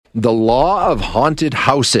The Law of Haunted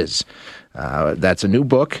Houses. That's a new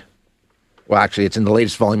book. Well, actually, it's in the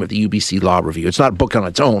latest volume of the UBC Law Review. It's not a book on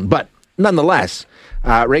its own, but nonetheless,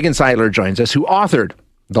 Reagan Seidler joins us, who authored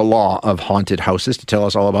The Law of Haunted Houses, to tell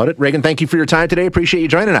us all about it. Reagan, thank you for your time today. Appreciate you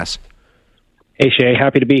joining us. Hey, Shay.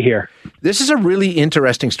 Happy to be here. This is a really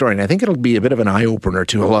interesting story, and I think it'll be a bit of an eye-opener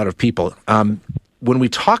to a lot of people. When we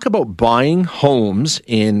talk about buying homes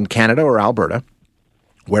in Canada or Alberta,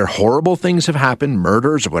 where horrible things have happened,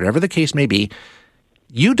 murders or whatever the case may be,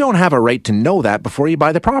 you don't have a right to know that before you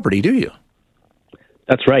buy the property, do you?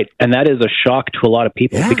 That's right. And that is a shock to a lot of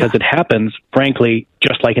people because it happens, frankly,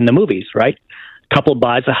 just like in the movies, right? Couple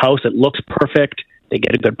buys a house, it looks perfect, they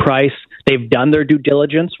get a good price, they've done their due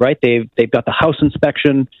diligence, right? They've got the house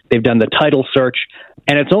inspection, they've done the title search,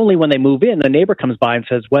 and it's only when they move in, the neighbor comes by and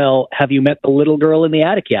says, well, have you met the little girl in the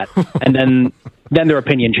attic yet? And then their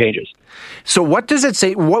opinion changes. So what does it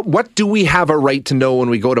say? What do we have a right to know when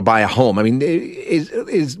we go to buy a home? I mean,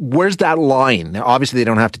 where's that line? Now, obviously, they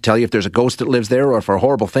don't have to tell you if there's a ghost that lives there or if a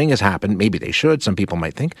horrible thing has happened. Maybe they should. Some people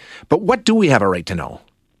might think. But what do we have a right to know?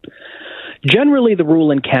 Generally, the rule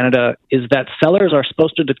in Canada is that sellers are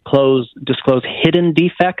supposed to disclose hidden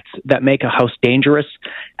defects that make a house dangerous.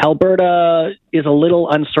 Alberta is a little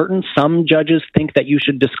uncertain. Some judges think that you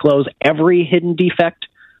should disclose every hidden defect.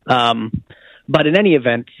 But in any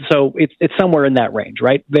event, so it's somewhere in that range,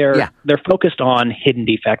 right? They're focused on hidden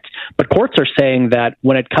defects. But courts are saying that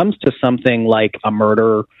when it comes to something like a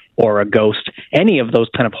murder or a ghost, any of those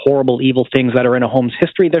kind of horrible, evil things that are in a home's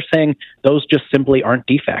history, they're saying those just simply aren't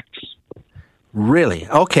defects. Really?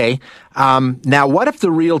 Okay. Now, what if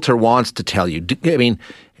the realtor wants to tell you? I mean,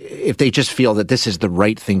 if they just feel that this is the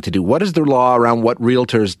right thing to do, what is the law around what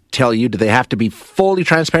realtors tell you? Do they have to be fully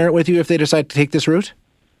transparent with you if they decide to take this route?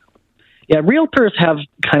 Yeah, realtors have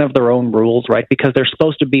kind of their own rules, right? Because they're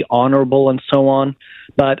supposed to be honorable and so on.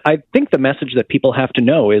 But I think the message that people have to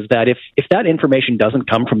know is that if that information doesn't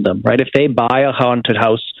come from them, right? If they buy a haunted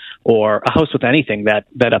house or a house with anything that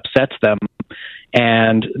upsets them,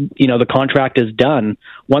 and, you know, the contract is done,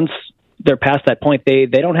 once they're past that point, they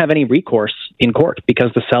don't have any recourse in court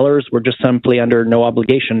because the sellers were just simply under no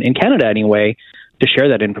obligation, in Canada anyway, to share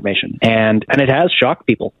that information. And it has shocked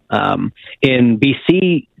people. In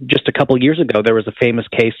BC, just a couple years ago, there was a famous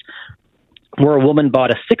case where a woman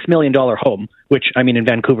bought a $6 million home, which, I mean, in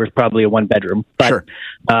Vancouver is probably a one-bedroom. But sure.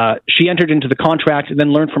 She entered into the contract and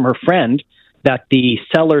then learned from her friend that the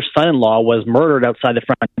seller's son-in-law was murdered outside the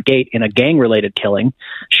front gate in a gang-related killing.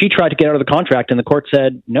 She tried to get out of the contract, and the court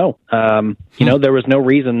said, no. You know, there was no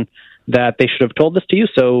reason that they should have told this to you,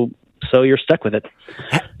 so you're stuck with it.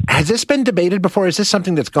 Has this been debated before? Is this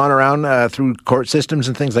something that's gone around through court systems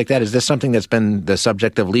and things like that? Is this something that's been the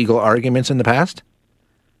subject of legal arguments in the past?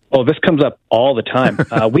 Oh, this comes up all the time.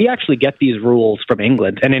 We actually get these rules from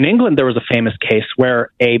England. And in England, there was a famous case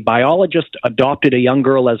where a biologist adopted a young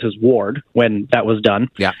girl as his ward when that was done,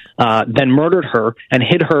 then murdered her and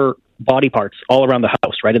hid her body parts all around the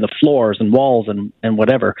house, right, in the floors and walls and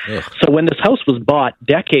whatever. Ugh. So when this house was bought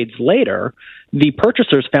decades later, the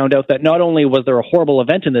purchasers found out that not only was there a horrible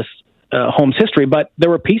event in this home's history, but there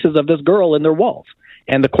were pieces of this girl in their walls.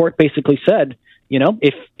 And the court basically said, you know,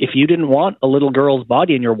 if you didn't want a little girl's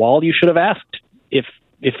body in your wall, you should have asked if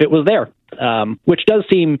it was there, which does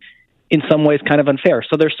seem in some ways kind of unfair.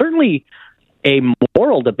 So there's certainly a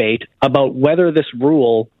moral debate about whether this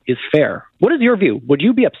rule is fair. What is your view? Would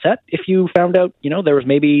you be upset if you found out, you know, there was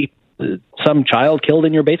maybe some child killed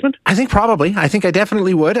in your basement? I think probably. I think I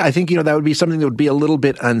definitely would. I think, you know, that would be something that would be a little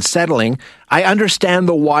bit unsettling. I understand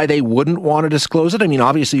though why they wouldn't want to disclose it. I mean,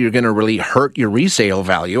 obviously you're going to really hurt your resale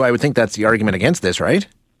value. I would think that's the argument against this, right?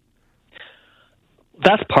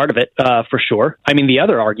 That's part of it, for sure. I mean, the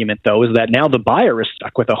other argument, though, is that now the buyer is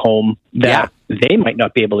stuck with a home that they might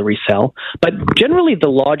not be able to resell. But generally, the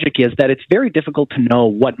logic is that it's very difficult to know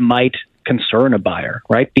what might concern a buyer,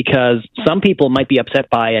 right? Because some people might be upset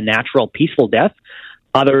by a natural, peaceful death.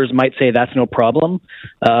 Others might say that's no problem.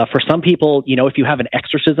 For some people, you know, if you have an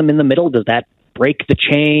exorcism in the middle, does that break the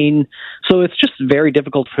chain? So it's just very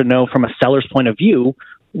difficult to know from a seller's point of view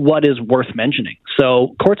what is worth mentioning.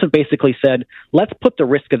 So courts have basically said, let's put the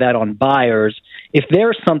risk of that on buyers. If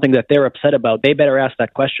there's something that they're upset about, they better ask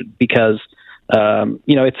that question because,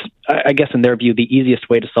 you know, it's, I guess in their view, the easiest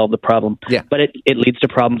way to solve the problem. Yeah. But it leads to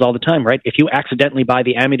problems all the time, right? If you accidentally buy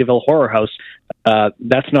the Amityville Horror House,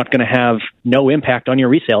 that's not going to have no impact on your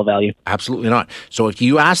resale value. Absolutely not. So if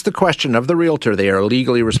you ask the question of the realtor, they are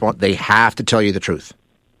legally responsible. They have to tell you the truth.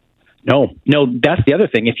 No, that's the other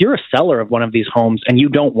thing. If you're a seller of one of these homes and you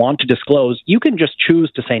don't want to disclose, you can just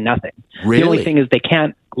choose to say nothing. Really? The only thing is they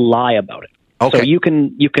can't lie about it. Okay. So you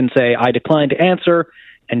can say, I decline to answer,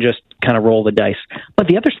 and just kind of roll the dice. But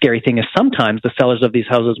the other scary thing is sometimes the sellers of these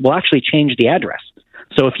houses will actually change the address.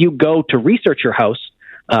 So if you go to research your house,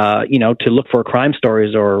 to look for crime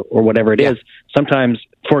stories or whatever it is, sometimes,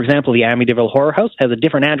 for example, the Amityville Horror House has a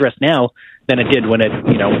different address now than it did when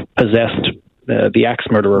it, possessed the axe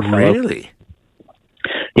murderer fellow. Really?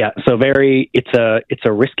 Yeah, so it's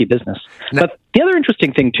a risky business. Now, but the other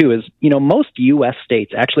interesting thing too is, most U.S.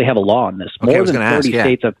 states actually have a law on this. More than 30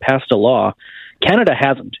 states have passed a law. Canada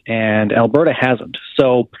hasn't, and Alberta hasn't.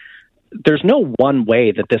 So there's no one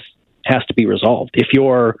way that this has to be resolved. If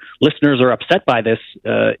your listeners are upset by this,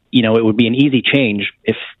 it would be an easy change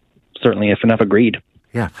if enough agreed.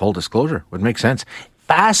 Yeah, full disclosure would make sense.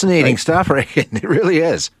 Fascinating stuff, Reagan. It really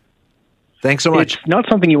is. Thanks so much. It's not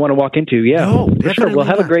something you want to walk into. Yeah, no, for sure. We'll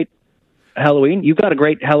have a great Halloween. You've got a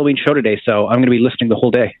great Halloween show today, so I'm going to be listening the whole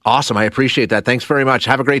day. Awesome. I appreciate that. Thanks very much.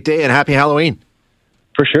 Have a great day and happy Halloween.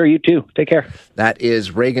 For sure. You too. Take care. That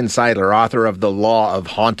is Reagan Seidler, author of The Law of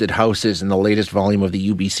Haunted Houses in the latest volume of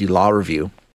the UBC Law Review.